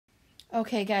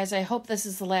Okay, guys, I hope this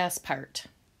is the last part.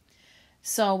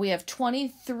 So we have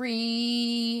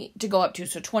 23 to go up to,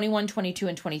 so 21, 22,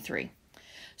 and 23.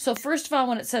 So first of all,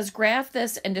 when it says graph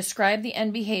this and describe the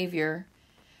end behavior,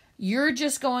 you're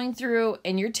just going through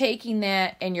and you're taking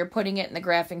that and you're putting it in the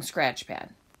graphing scratch pad.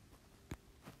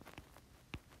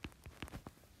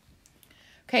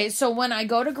 Okay, so when I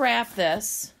go to graph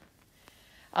this,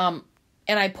 and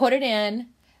I put it in,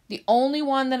 the only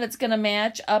one that it's going to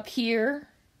match up here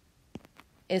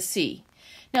is C.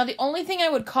 Now, the only thing I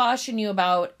would caution you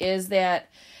about is that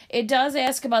it does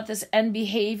ask about this end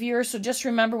behavior, so just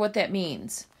remember what that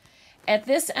means. At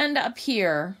this end up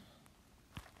here,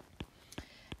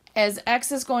 as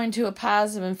x is going to a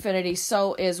positive infinity,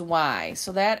 so is y.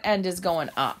 So that end is going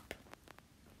up.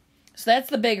 So that's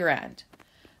the bigger end.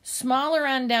 Smaller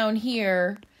end down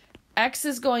here, x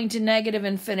is going to negative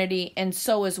infinity, and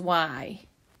so is y.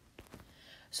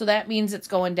 So that means it's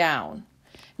going down.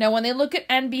 Now, when they look at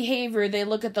end behavior, they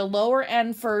look at the lower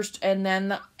end first, and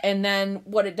then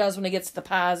what it does when it gets to the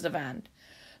positive end.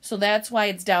 So that's why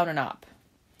it's down and up.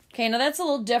 Okay, now that's a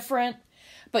little different,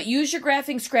 but use your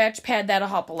graphing scratch pad. That'll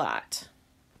help a lot.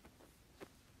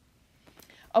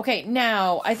 Okay,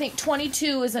 now I think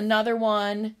 22 is another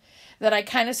one that I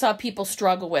kind of saw people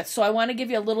struggle with. So I want to give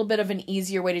you a little bit of an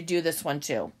easier way to do this one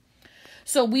too.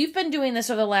 So we've been doing this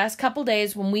over the last couple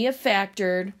days. When we have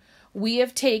factored, we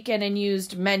have taken and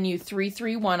used menu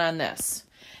 331 on this.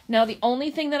 Now, the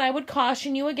only thing that I would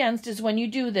caution you against is when you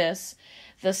do this,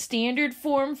 the standard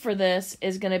form for this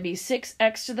is going to be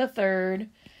 6x to the third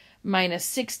minus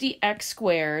 60x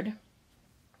squared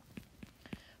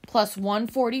plus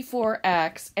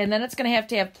 144x, and then it's going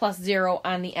to have plus 0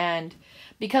 on the end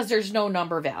because there's no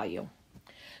number value.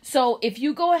 So if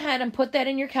you go ahead and put that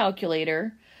in your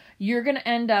calculator, you're going to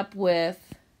end up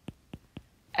with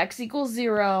x equals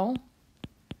 0,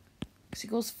 x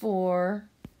equals 4,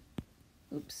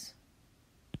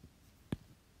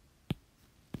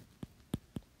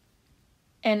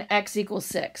 and x equals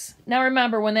 6. Now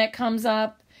remember, when that comes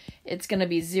up, it's going to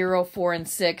be 0, 4, and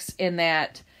 6 in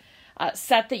that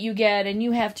set that you get, and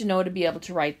you have to know to be able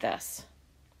to write this.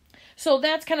 So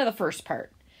that's kind of the first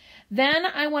part. Then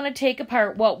I want to take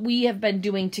apart what we have been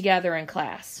doing together in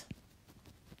class.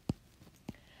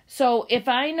 So if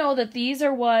I know that these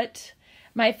are what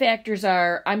my factors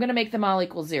are, I'm going to make them all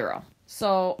equal 0.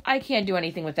 So I can't do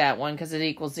anything with that one because it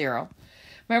equals 0.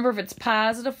 Remember, if it's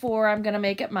positive 4, I'm going to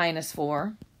make it minus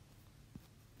 4.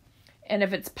 And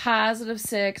if it's positive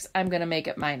 6, I'm going to make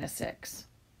it minus 6.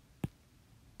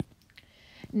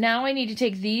 Now I need to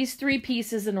take these three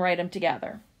pieces and write them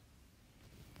together.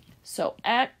 So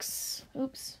x,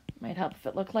 might help if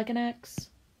it looked like an x.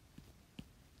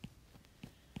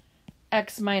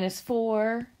 X minus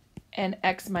 4 and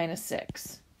x minus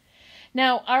 6.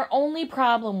 Now, our only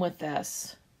problem with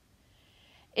this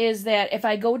is that if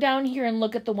I go down here and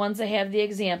look at the ones that have the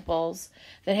examples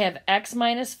that have x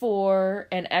minus 4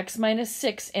 and x minus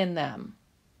 6 in them,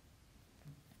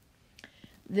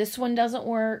 this one doesn't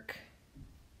work.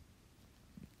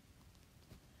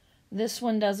 This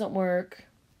one doesn't work.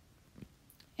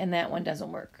 And that one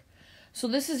doesn't work. So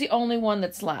this is the only one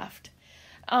that's left.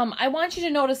 I want you to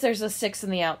notice there's a 6 on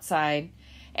the outside.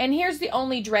 And here's the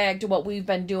only drag to what we've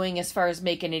been doing as far as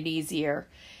making it easier,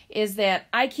 is that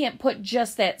I can't put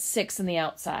just that 6 on the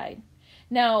outside.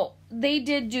 Now, they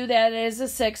did do that as a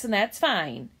 6, and that's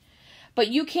fine. But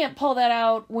you can't pull that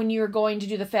out when you're going to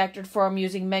do the factored form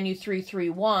using menu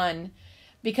 331,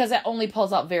 because that only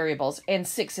pulls out variables, and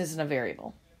 6 isn't a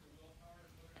variable.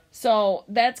 So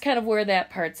that's kind of where that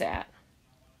part's at.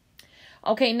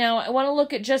 Okay, now I want to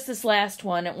look at just this last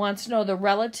one. It wants to know the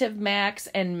relative max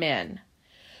and min.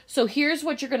 So here's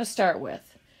what you're going to start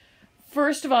with.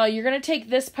 First of all, you're going to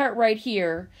take this part right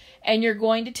here, and you're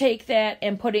going to take that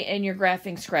and put it in your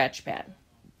graphing scratch pad.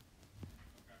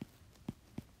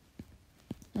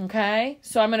 Okay,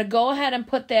 so I'm going to go ahead and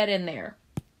put that in there.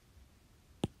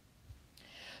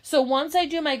 So once I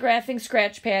do my graphing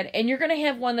scratch pad, and you're going to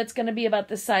have one that's going to be about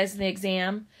the size of the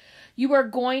exam, you are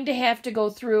going to have to go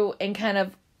through and kind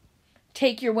of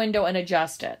take your window and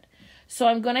adjust it. So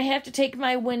I'm going to have to take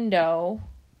my window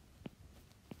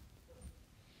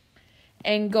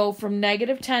and go from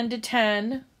negative 10 to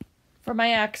 10 for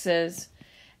my x's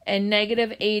and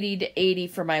negative 80 to 80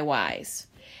 for my y's.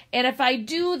 And if I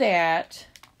do that,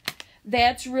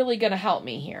 that's really going to help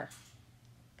me here.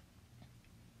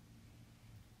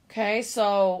 Okay,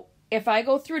 so if I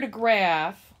go through to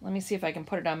graph, let me see if I can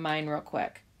put it on mine real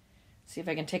quick. See if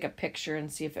I can take a picture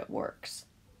and see if it works.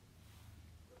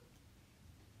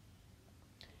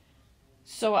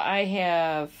 So I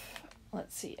have,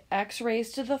 let's see, x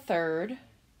raised to the third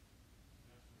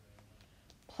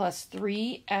plus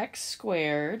 3x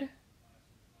squared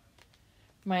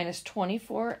minus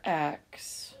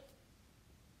 24x.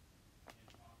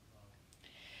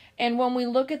 And when we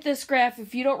look at this graph,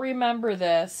 if you don't remember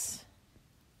this,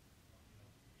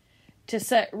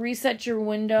 to reset your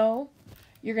window,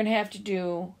 you're going to have to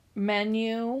do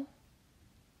menu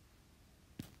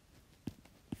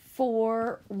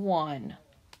 4, 1.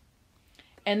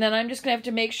 And then I'm just going to have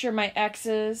to make sure my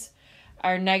x's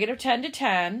are negative 10 to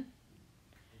 10.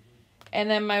 And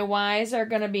then my y's are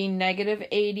going to be negative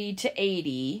 80 to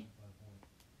 80.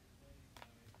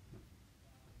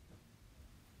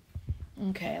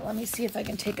 Okay, let me see if I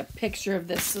can take a picture of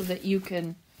this so that you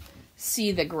can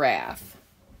see the graph.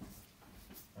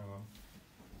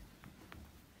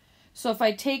 So if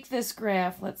I take this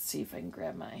graph, let's see if I can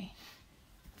grab my...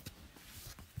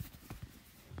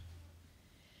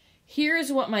 Here's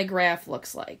what my graph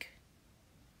looks like.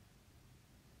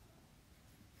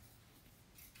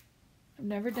 I've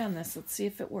never done this. Let's see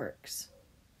if it works.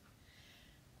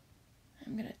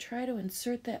 I'm going to try to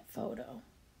insert that photo.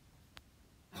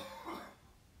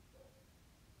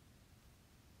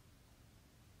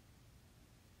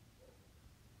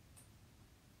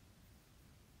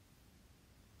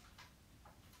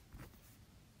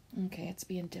 Okay, it's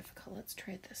being difficult. Let's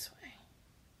try it this way.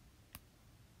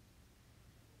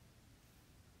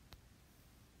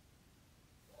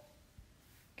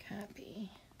 Copy.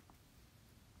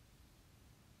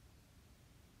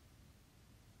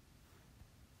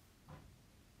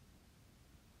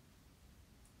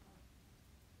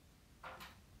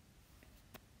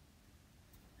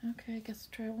 Okay, I guess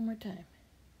try one more time.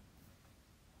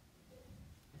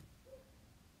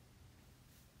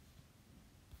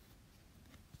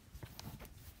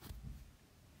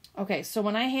 Okay, so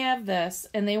when I have this,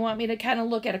 and they want me to kind of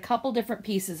look at a couple different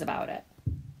pieces about it.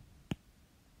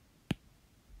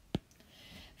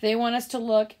 They want us to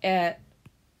look at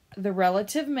the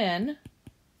relative min.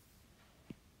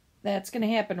 That's going to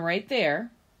happen right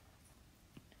there.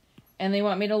 And they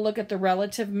want me to look at the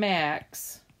relative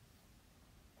max,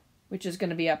 which is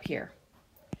going to be up here.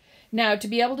 Now, to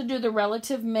be able to do the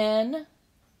relative min,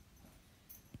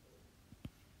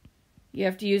 you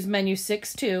have to use menu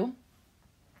 6-2.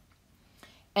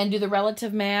 And do the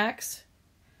relative max,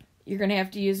 you're going to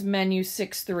have to use menu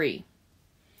 6-3.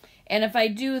 And if I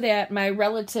do that, my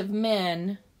relative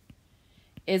min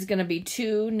is going to be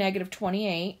 2, negative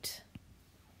 28.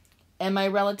 And my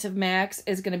relative max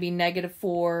is going to be negative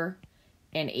 4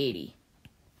 and 80.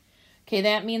 Okay,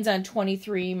 that means on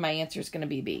 23, my answer is going to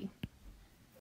be B.